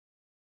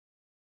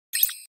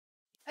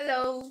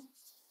Hello.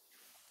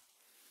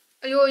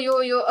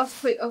 Yo,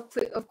 earthquake.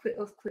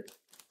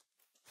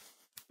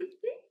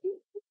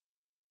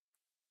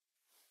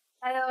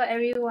 Hello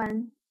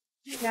everyone.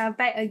 We are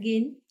back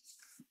again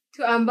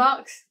to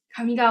unbox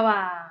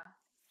Kamigawa.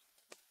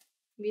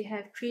 We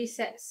have 3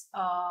 sets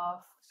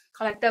of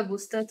collector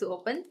booster to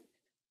open.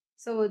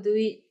 So we'll do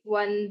it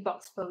 1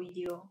 box per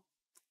video.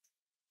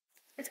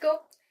 Let's go.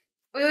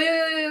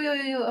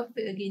 Yo,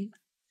 earthquake again.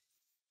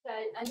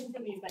 I need to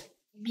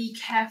be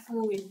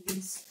careful with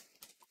this.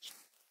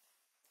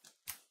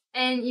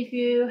 And if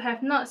you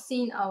have not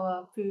seen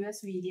our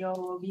previous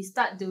video, we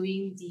start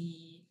doing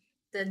the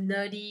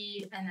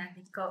nerdy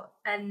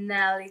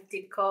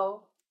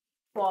analytical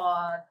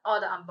for all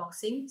the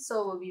unboxing.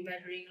 So we'll be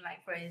measuring,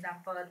 like, for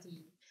example,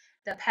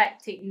 the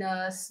pack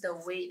thickness, the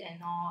weight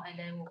and all, and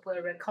then we'll put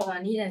a record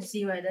on it and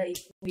see whether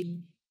if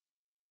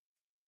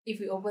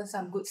we open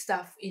some good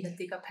stuff in the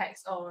thicker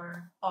packs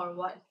or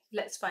what.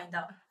 Let's find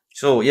out.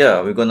 So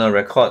yeah, we're gonna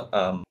record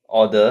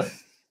order,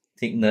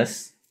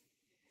 thickness,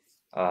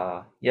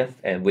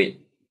 and weight.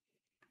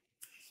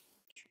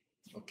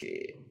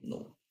 Okay,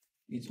 no,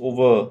 it's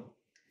over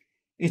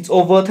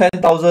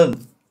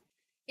 10,000.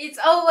 It's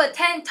over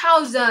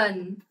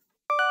 10,000.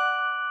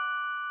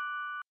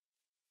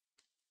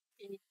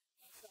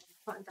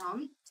 Put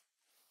down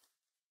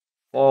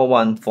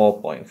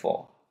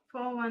 414.4.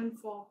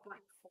 414.4.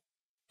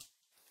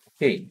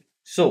 Okay,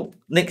 so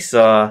next,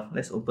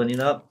 let's open it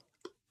up.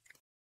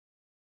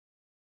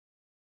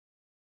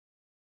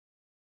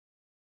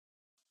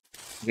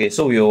 Okay,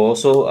 so we'll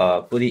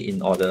also put it in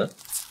order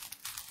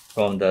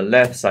from the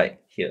left side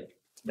here,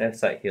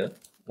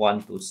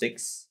 1 to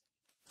 6,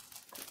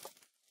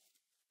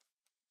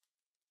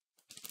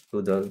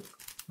 to the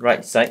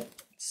right side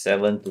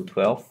 7 to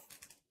 12,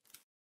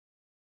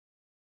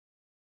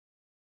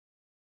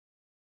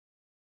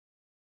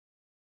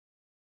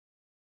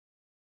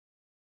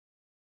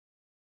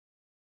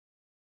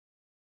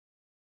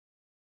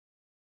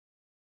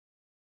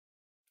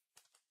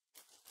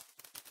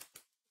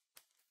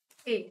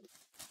 Okay,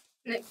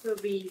 next will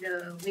be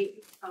the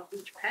weight of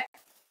each pack.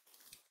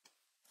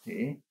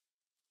 okay.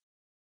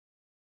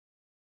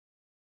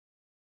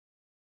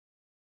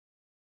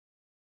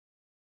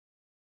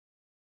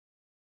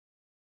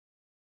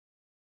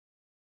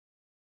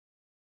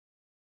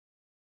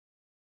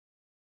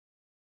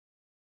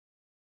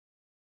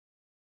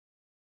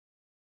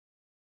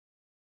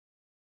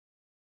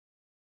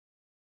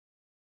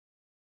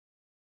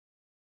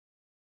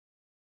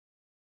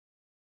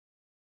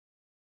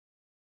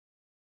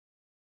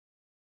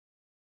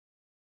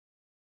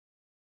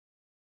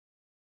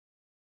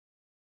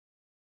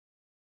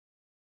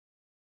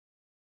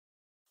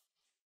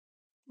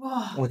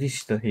 Wow. Oh, this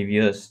is the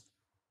heaviest.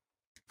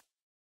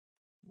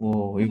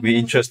 Whoa, it'll be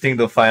interesting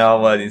to find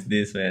out what is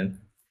this, man.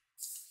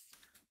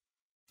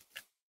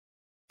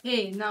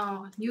 Okay,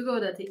 now you go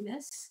the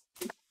thickness.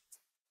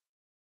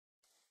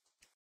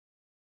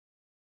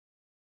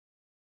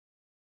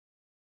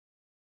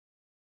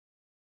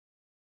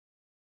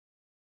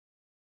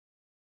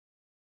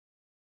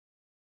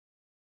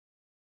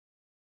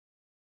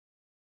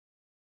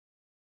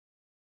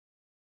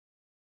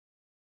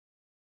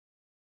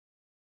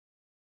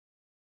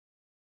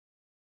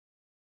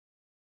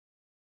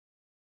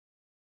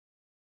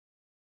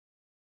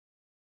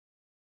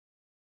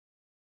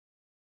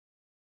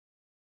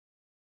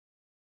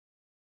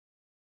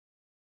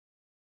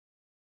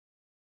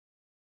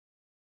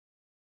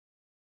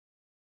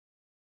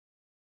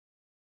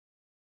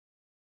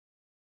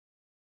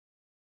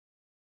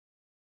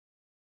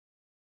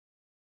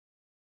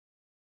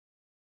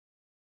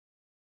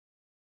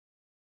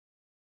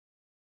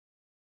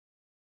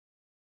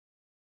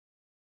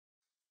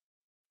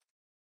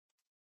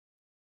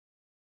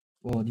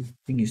 Oh, this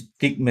thing is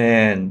thick,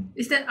 man.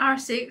 Is that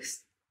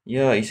R6?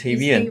 Yeah, it's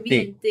heavy and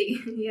thick.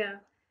 Yeah.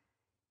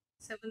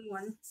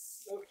 7-1.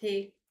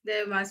 Okay,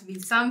 there must be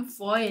some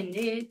foil in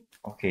it.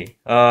 Okay.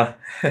 Or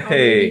maybe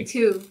Hey,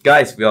 2.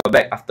 guys, we are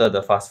back after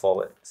the fast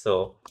forward.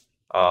 So,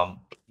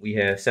 we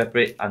have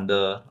separate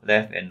under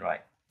left and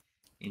right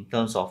in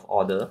terms of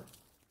order,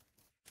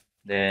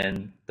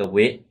 then the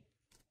weight,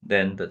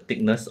 then the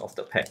thickness of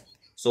the pack.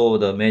 So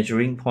the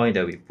measuring point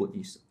that we put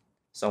is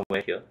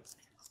somewhere here.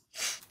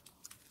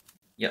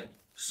 Yep.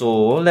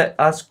 So let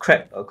us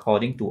crack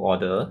according to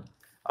order.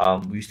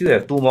 We still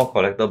have 2 more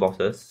collector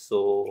boxes.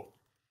 So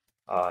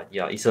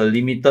yeah, it's a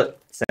limited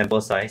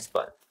sample size,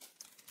 but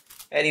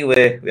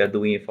anyway, we are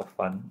doing it for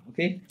fun.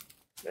 Okay,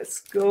 let's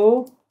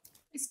go.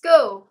 Let's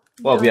go.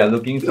 What we are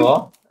looking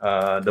for,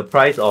 the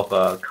price of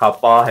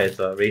Kappa has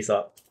raised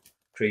up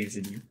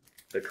crazily.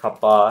 The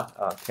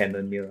Kappa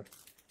Cannoneer.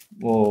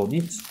 Whoa,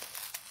 these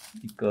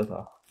stickers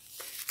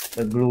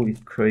the glue is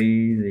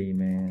crazy,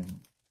 man.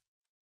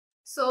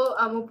 So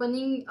I'm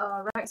opening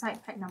right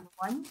side pack number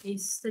 1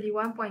 is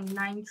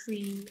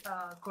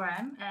 31.93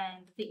 gram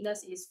and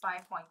thickness is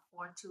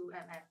 5.42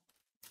 mm.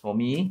 For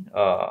me,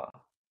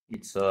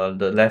 it's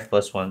the left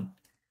first one,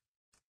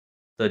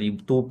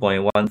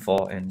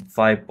 32.14 and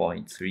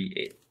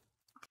 5.38.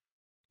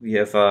 We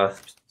have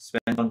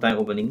spent some time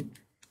opening.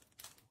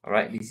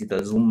 Alright, this is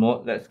the zoom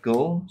mode. Let's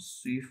go.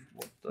 Swift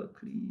water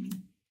clean.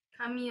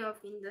 Kami of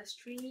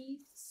Industries.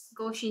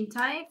 Go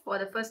Shintai for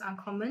the first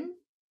uncommon.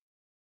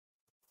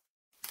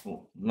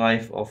 Oh,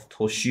 Life of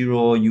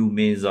Toshiro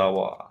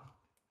Yumezawa.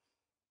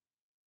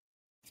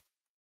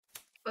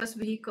 First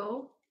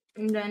vehicle.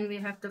 And then we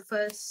have the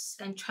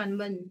first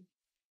enchantment.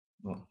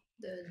 Oh,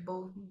 The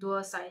both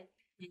dual side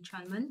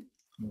enchantment.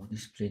 oh,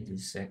 this place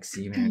is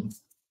sexy, man.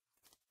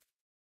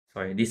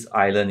 Sorry, this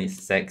island is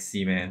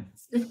sexy, man.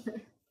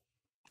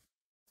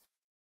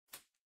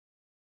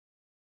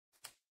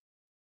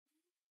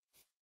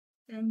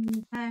 Then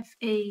we have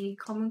a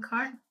common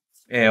card.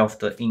 Heir of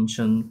the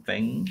Ancient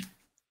Fang.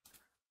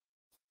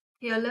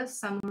 Fearless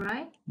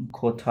Samurai.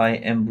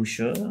 Kotai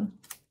Ambusher.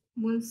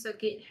 Moon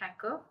Circuit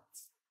Hacker.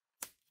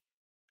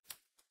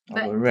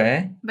 Our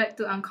rare. Back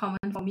to uncommon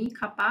for me.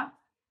 Kappa.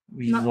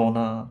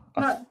 Rizona.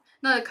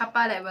 Not a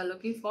kappa that we're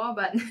looking for,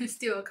 but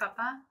still a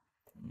kappa.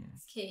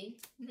 Yes. Okay.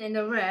 And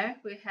the rare,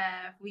 we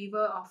have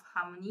Weaver of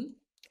Harmony.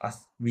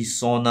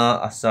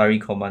 Risona Asari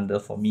Commander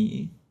for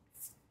me.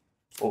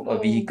 Oh, a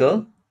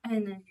vehicle.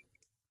 And an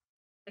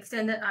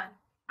extended art.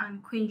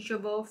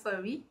 Unquenchable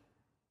Furry.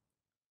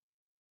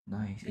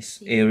 Nice.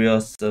 It's Area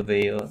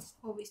Surveyor.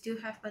 Oh, we still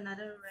have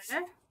another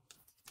rare.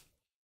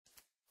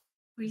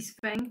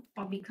 Respang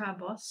Obika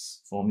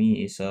Boss. For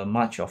me, it's a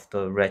March of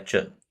the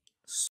Wretched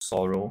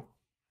Sorrow.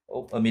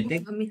 Oh, a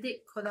mythic. A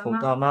mythic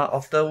Kodama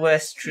of the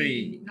West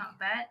Tree. Not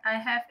bad. I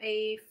have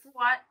a full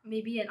art,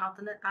 maybe an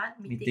alternate art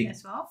mythic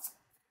as well.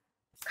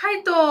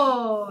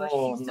 Kaito!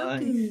 Oh, She's nice.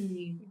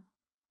 looking.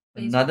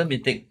 Another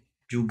mythic.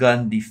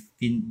 Jugan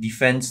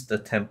defends the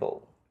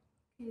temple.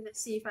 Okay, let's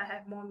see if I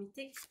have more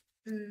mythic.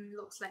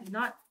 Looks like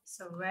not.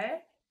 So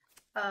rare.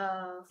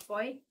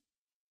 Foil.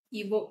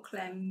 Evoke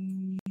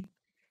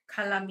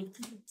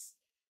Calamity.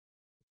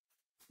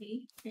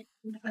 Okay.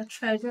 A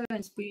treasure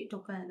and spirit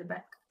token at the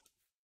back.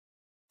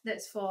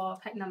 That's for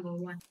pack number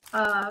 1.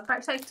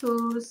 Card side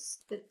tools,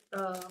 the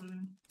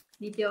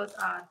details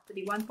are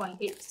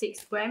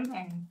 31.86 gram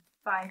and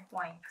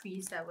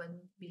 5.37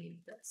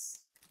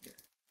 milliliters.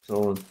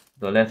 So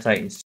the left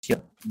side is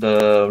here.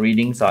 The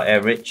readings are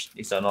average.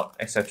 These are not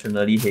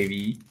exceptionally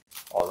heavy,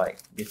 or like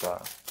these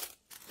are.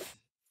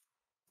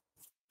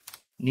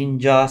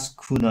 Ninja's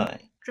Kunai.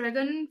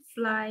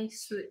 Dragonfly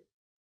suit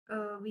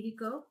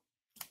vehicle.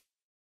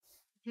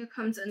 Here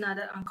comes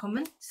another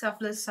uncommon.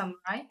 Selfless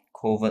Samurai.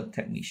 Covert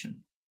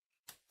Technician.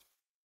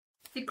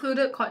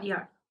 Secluded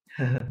Courtyard.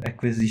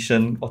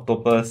 Acquisition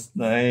Octopus.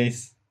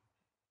 Nice.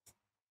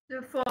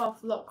 The 4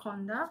 of Lord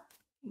Conda,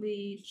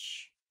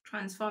 which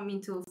transform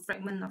into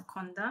Fragment of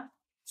Conda.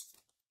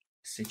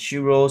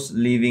 Sechiro's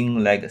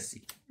Living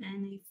Legacy.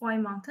 And a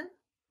Foil Mountain.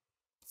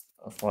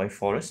 A Foil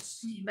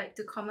Forest. Back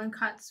to common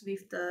cards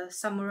with the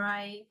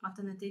Samurai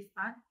alternative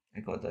art.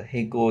 I got the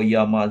Heigo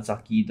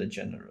Yamazaki the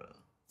General.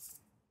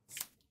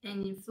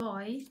 And in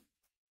Foil,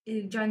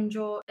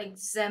 Janjo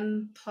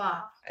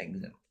Exemplar.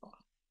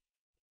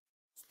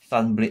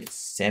 Sunblade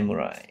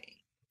Samurai.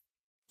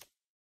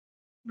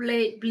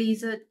 Blade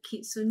Blizzard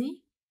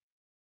Kitsune.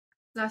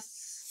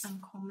 Last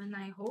uncommon,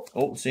 I hope.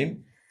 Oh,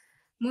 same.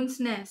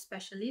 Moonsnare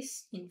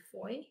Specialist in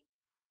Foil.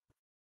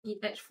 In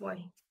Edge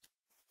Foil.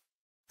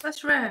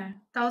 That's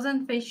rare.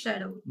 1000 Face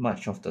Shadow.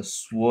 Much of the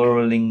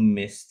Swirling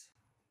Mist.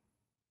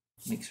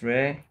 Mixed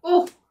rare.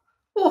 Oh!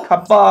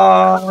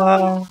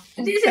 Kappa!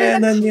 This is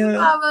the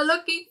Kappa we're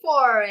looking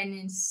for,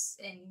 and is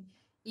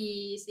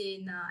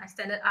in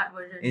extended art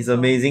version. It's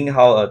amazing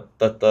how a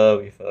turtle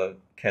with a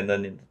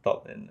cannon in the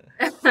top and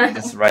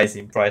just rise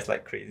in price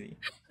like crazy.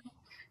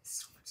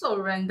 So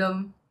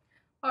random.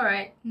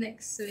 Alright,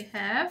 next we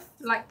have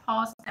Light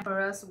Pulse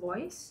Emperor's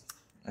Voice.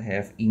 I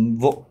have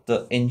Invoked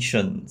the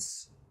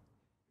Ancients.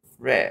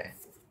 Rare.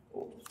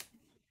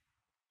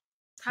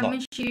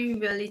 Tamishi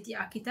Reality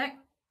Architect.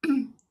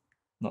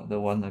 Not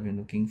the one I've been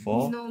looking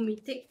for. No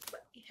mythic,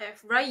 but we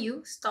have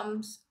Ryu,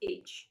 Storm's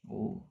Age.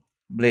 Oh.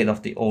 Blade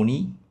of the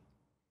Oni.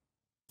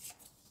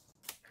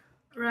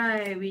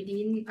 Right,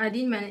 I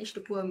didn't manage to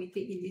put a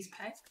mythic in this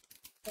pack.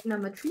 Pack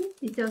number 3,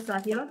 details are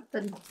here,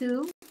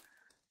 32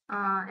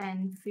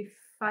 and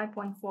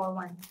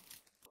 5.41.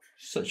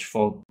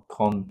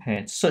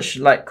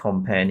 Searchlight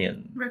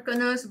Companion.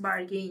 Reckoner's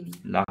Bargain.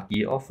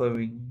 Lucky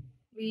Offering.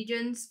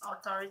 Regent's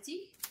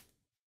Authority.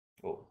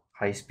 Oh,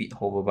 High Speed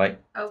Hoverbike.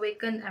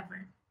 Awaken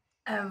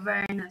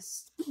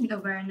Awareness.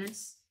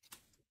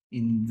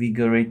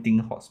 Invigorating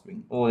Hot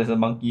Spring. Oh, there's a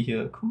monkey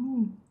here.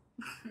 Cool.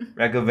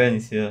 Ragavan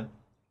is here.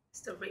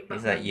 It's the red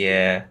He's like,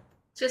 yeah.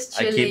 Just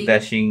chilling. I keep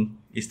dashing.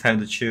 It's time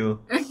to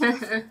chill.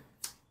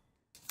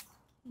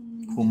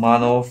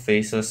 Kumano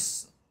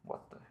faces.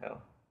 What the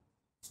hell?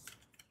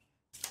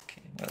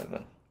 Okay,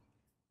 whatever.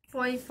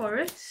 Foil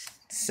Forest.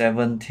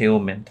 Seven Tail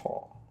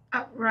Mentor.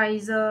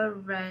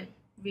 Upriser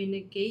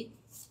Renegade.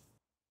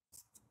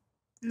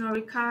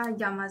 Norika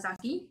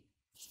Yamazaki.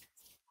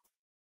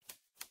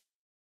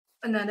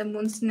 Another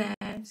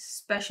Moonsnare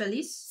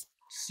Specialist.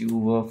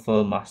 Silver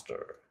Fur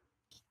Master.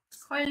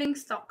 Coiling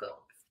Stalker.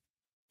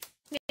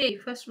 Okay,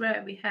 first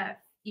rare we have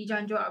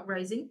Ijanjo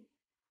Uprising.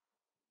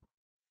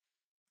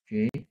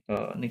 Okay,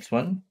 next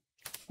one.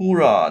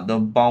 Hoorah, the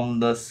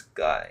boundless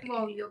sky.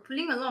 Wow, you're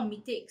pulling a lot of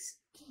mythics.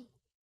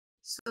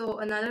 So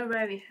another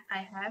rare I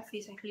have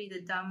is actually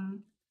the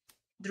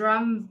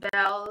drum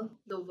bell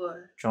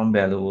lover. Drum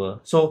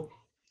bellower. So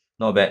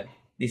not bad.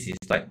 This is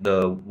like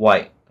the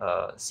white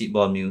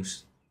seedball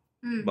muse,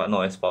 but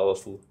not as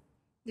powerful.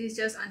 This is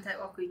just untype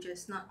all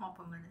creatures, not all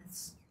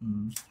permanents.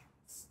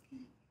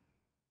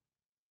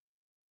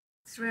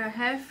 So I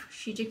have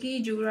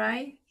Shijiki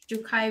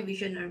Jukai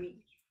Visionary.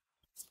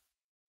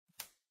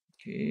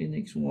 Okay,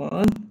 next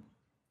one.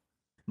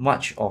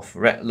 Much of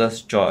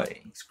Reckless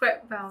Joy.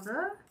 Scrap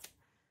Welder.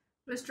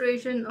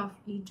 Restoration of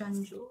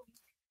Ijanjo.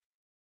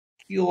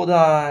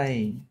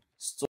 Kyodai.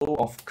 Soul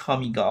of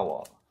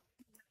Kamigawa.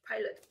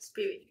 Pilot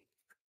Spirit.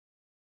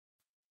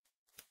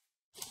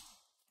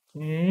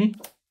 Okay.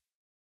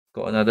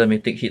 Got another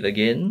mythic hit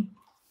again.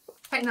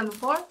 Pack number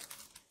 4.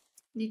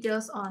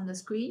 Details on the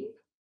screen.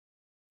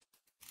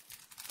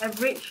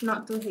 Average,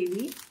 not too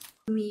heavy.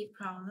 Me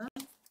Prowler.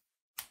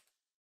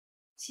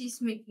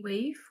 Seismic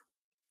Wave.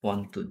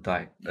 Born to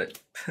dive.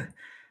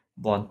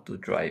 Born to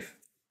drive.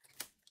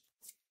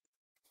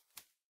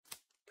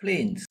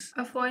 Planes.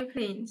 Avoid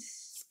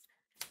Planes.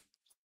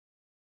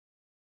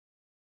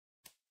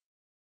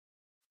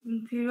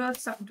 Imperial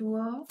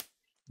Subdual.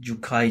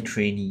 Jukai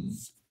Trainee.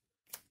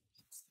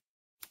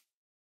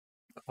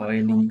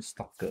 Coiling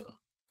Stalker.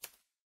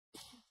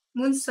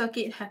 Moon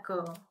Circuit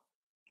Hacker.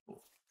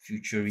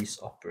 Futurist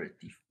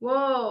Operative.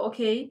 Whoa,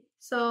 okay.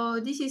 So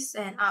this is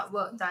an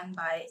artwork done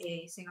by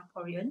a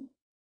Singaporean.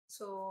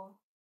 So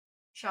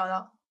shout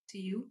out to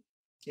you.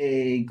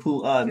 Hey,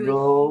 cool art,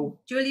 bro.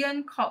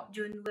 Julian Kok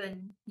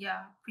Junwen.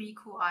 Yeah, pretty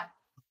cool art.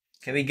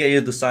 Can we get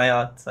you to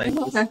sign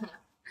this?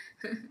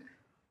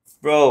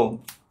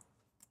 Bro.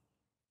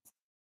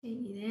 Okay,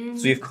 then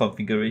Swift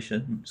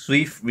configuration.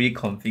 Swift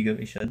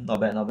reconfiguration. Not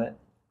bad, not bad.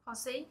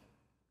 Jose.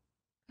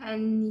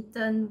 And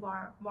Nathan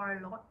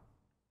Warlord.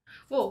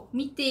 Whoa,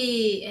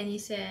 Mite, and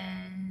it's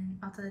an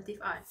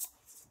alternative art.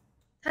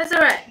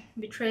 Tesseract,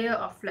 Betrayer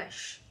of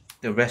Flesh.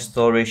 The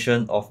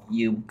restoration of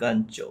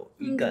Yuganjo.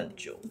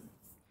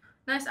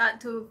 Nice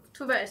art too.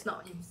 Too bad it's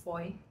not in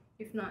foil.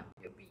 If not,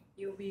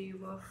 you'll be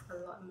worth a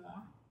lot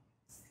more.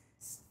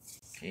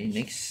 Okay,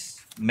 next.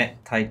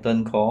 Mech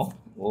Titan Core.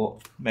 Oh,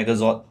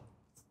 Megazord.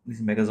 This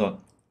is Megazord.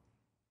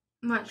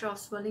 March of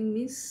Swirling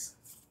Mist.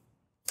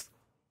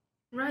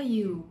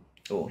 Ryu.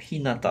 Oh,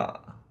 Hinata.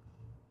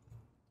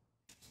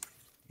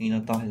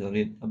 Hinata has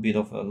a bit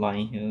of a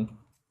line here.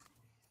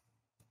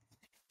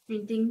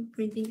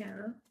 Printing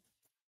error.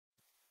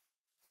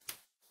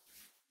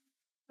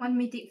 One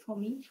mythic for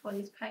me for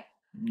this pack.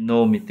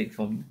 No mythic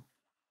for me.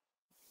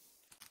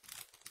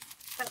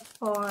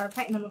 For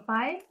pack number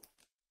 5.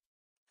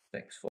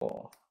 Thanks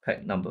for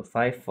pack number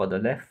 5 for the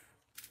left.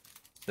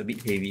 It's a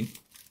bit heavy.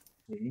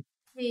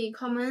 Okay,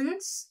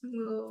 comments.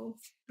 We'll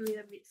do it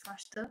a bit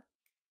faster.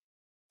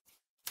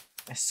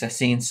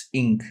 Assassin's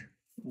Ink.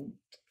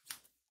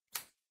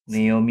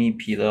 Naomi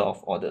Pillar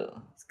of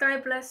Order. Sky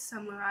Blessed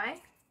Samurai.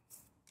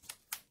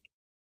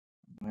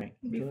 Right.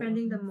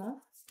 Befriending the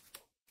Moth.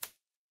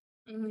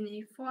 And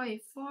a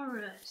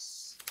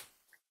Forest.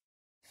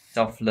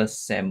 Selfless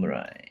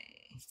Samurai.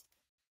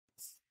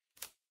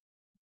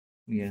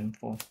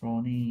 Reinforced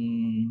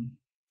Ronin.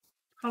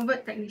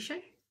 Convert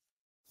Technician.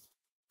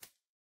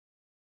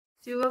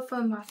 Silver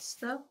Fur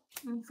Master.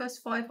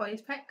 First foil for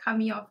this pack.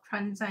 Kami of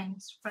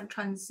Transients.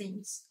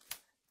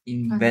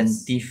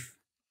 Inventive.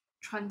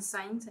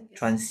 Transients, I guess.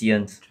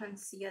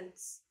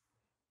 Transients.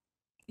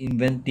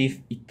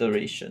 Inventive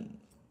Iteration.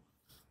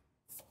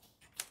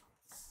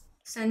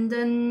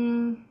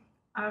 Sendon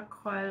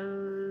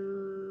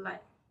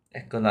Acolyte.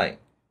 Acolyte.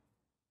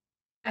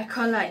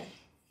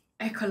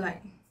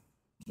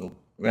 No.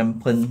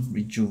 Rampant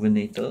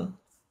Rejuvenator.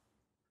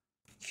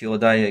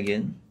 Kyodai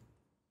again.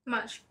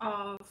 Much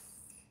of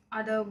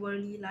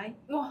Otherworldly Light.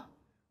 Oh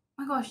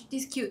my gosh,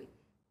 this is cute.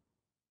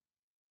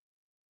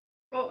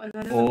 Oh,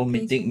 another. Oh,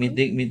 mythic.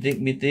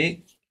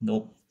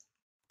 Nope.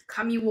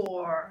 Kami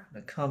War.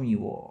 The Kami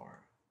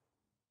War.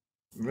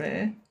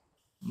 Rare.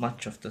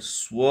 Much of the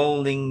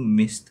Swirling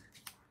Mist.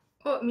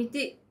 Oh,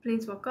 mythic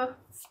Planeswalker.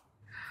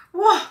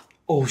 Wow!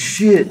 Oh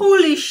shit!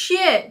 Holy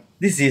shit!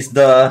 This is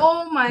the.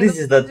 Oh my This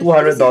god. is the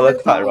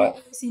 $200 card, right?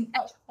 It's in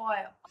edge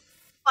foil.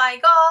 Oh my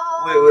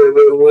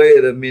god!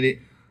 Wait a minute.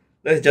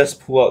 Let's just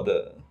pull out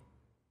the.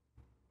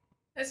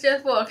 Let's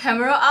just put a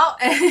camera out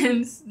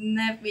and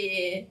snap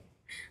it.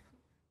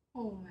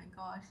 Oh my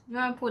gosh. You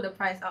want to put the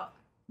price out?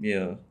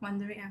 Yeah.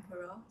 Wandering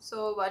Emperor.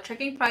 So we're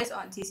checking price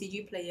on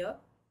TCG Player.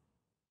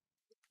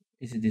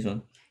 Is it this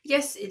one?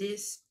 Yes, it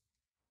is.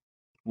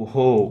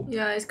 Whoa.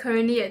 Yeah, it's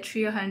currently at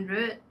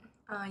 300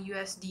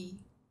 USD.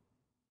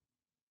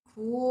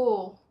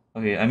 Cool.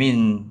 Okay, I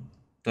mean,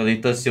 the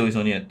latest sale is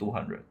only at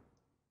 200.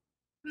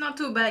 Not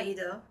too bad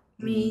either.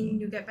 I mean,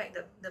 you get back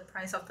the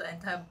price of the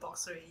entire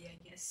box already, I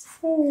guess.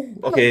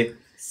 Okay.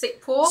 Sick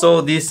pull.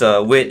 So this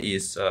weight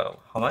is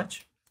how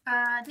much?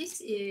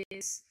 This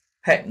is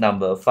Pack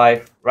number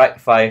 5, right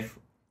 5.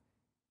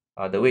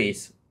 The weight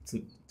is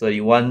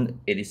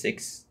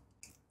 3186.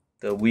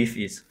 The width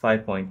is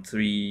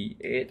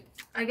 5.38.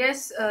 I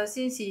guess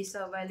since it's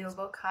a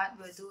valuable card,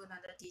 we'll do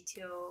another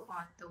detail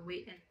on the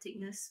weight and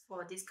thickness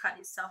for this card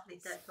itself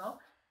later as well.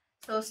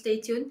 So stay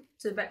tuned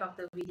to the back of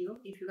the video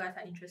if you guys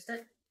are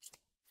interested.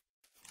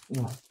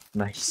 Oh,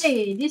 nice.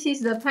 Hey, this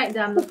is the pack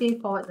that I'm looking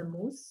forward the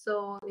most.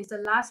 So it's the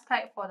last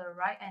pack for the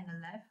right and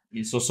the left.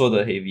 It's also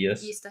the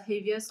heaviest. It's the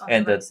heaviest on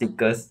and the right the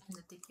thickest. side. And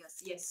the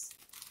thickest, yes.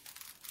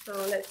 So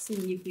let's see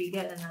if we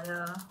get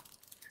another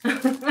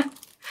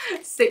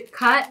sick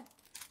card.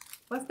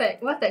 What's that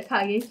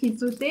card again?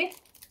 Kizute?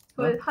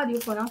 Huh? How do you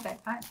pronounce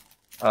that card?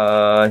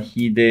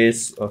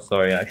 Hides. Oh,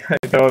 sorry, I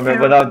can't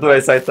remember now. I'm too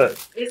excited.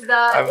 It's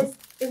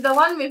the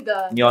one with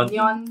the Neon.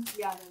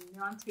 Yeah, the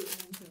neon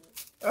treatment to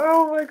it.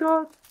 Oh my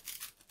god.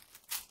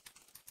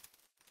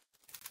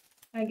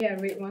 I get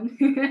a red one.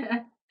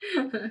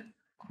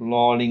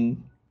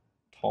 Clawing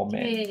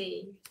Torment.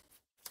 Hey.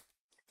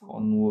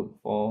 Onward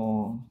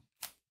for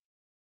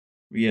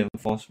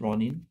Reinforced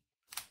Ronin.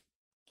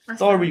 That's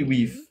Story nice.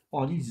 Weave.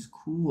 Oh, this is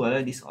cool. I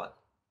like this art.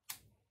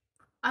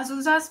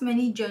 Azusa's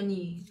Many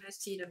Journey. Let's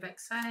see the back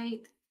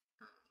side.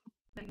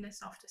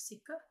 Likeness of the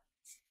Seeker.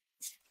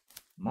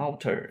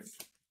 Malter.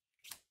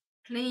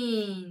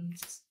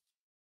 Planes.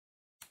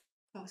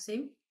 Oh,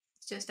 same.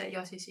 It's just that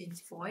yours is in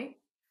foil.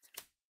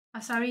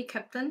 Asari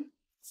Captain.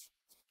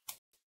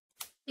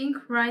 Ink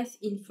Rise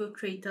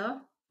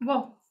Infiltrator.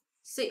 Whoa,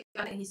 sick.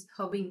 I like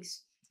her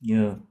wings.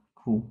 Yeah,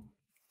 cool.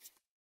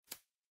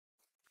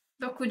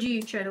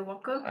 Dokuji Shadow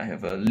Walker. I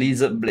have a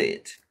Lizard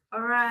Blade.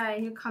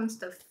 Alright, here comes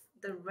the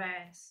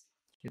rest.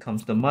 Here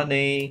comes the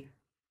money.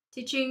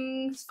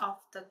 Teachings of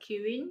the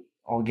Kirin.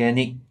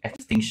 Organic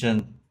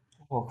Extinction.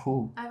 Oh,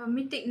 cool. I have a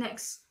mythic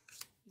next.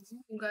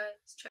 You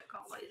guys check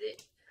out what is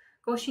it.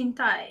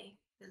 Goshintai,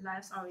 the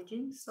life's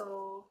origin.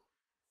 So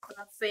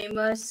a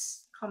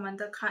famous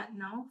commander card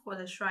now for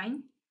the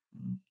shrine.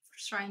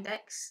 Shrine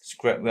decks.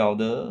 Scrap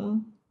Welder.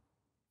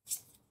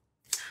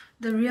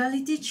 The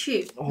reality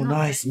chip. Oh,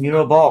 nice.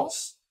 Mirror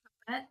Box.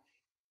 Not bad.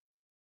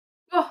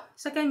 Oh,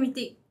 second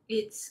mythic.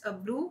 It's a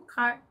blue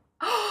card.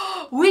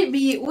 Would it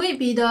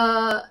be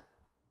the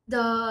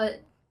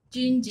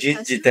Jin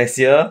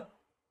Gitaxia.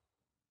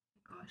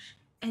 Gosh.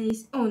 And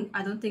it's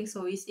I don't think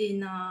so. It's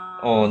in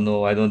Oh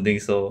no, I don't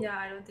think so. yeah,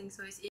 I don't think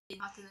so. It's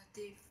in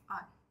alternative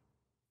art.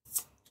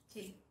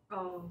 Okay.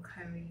 Oh,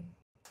 Kyrie.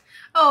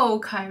 Oh,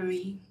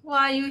 Kyrie.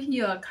 Why are you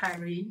here,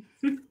 Kyrie?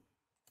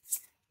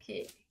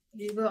 Okay.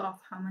 River of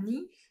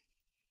Harmony.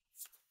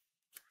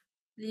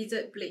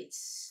 Lizard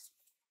Blades.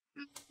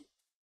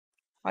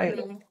 Hi.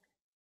 No.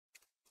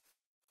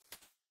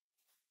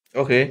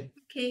 Okay,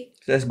 Okay.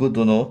 that's good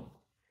to know.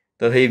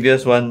 The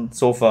heaviest one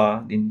so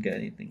far didn't get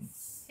anything.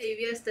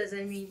 Heaviest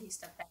doesn't mean it's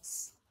the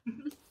best.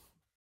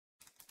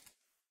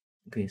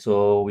 Okay,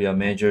 so we are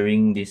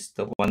measuring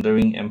the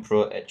Wandering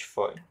Emperor edge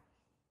foil.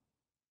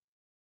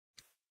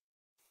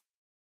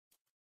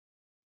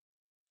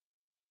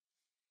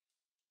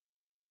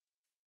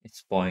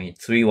 It's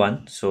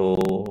 0.31,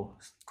 so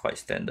quite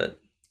standard.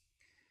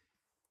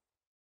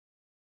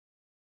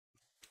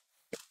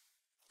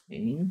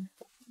 Okay,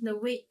 The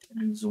weight.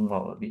 and zoom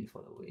out a bit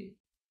for the weight.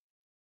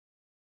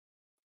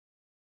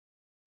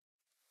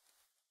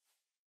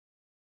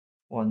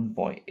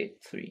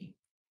 1.83.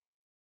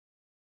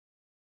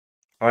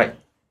 Alright.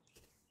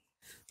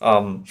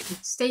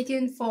 Stay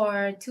tuned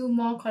for 2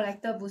 more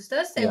collector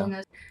boosters. Yeah.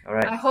 And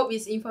Alright. I hope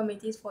it's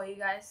informative for you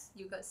guys.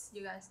 You guys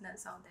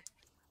nerds out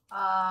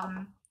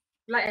there.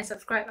 Like and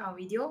subscribe our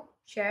video,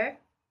 share,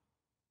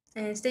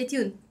 and stay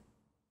tuned.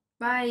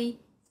 Bye.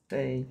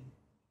 Stay.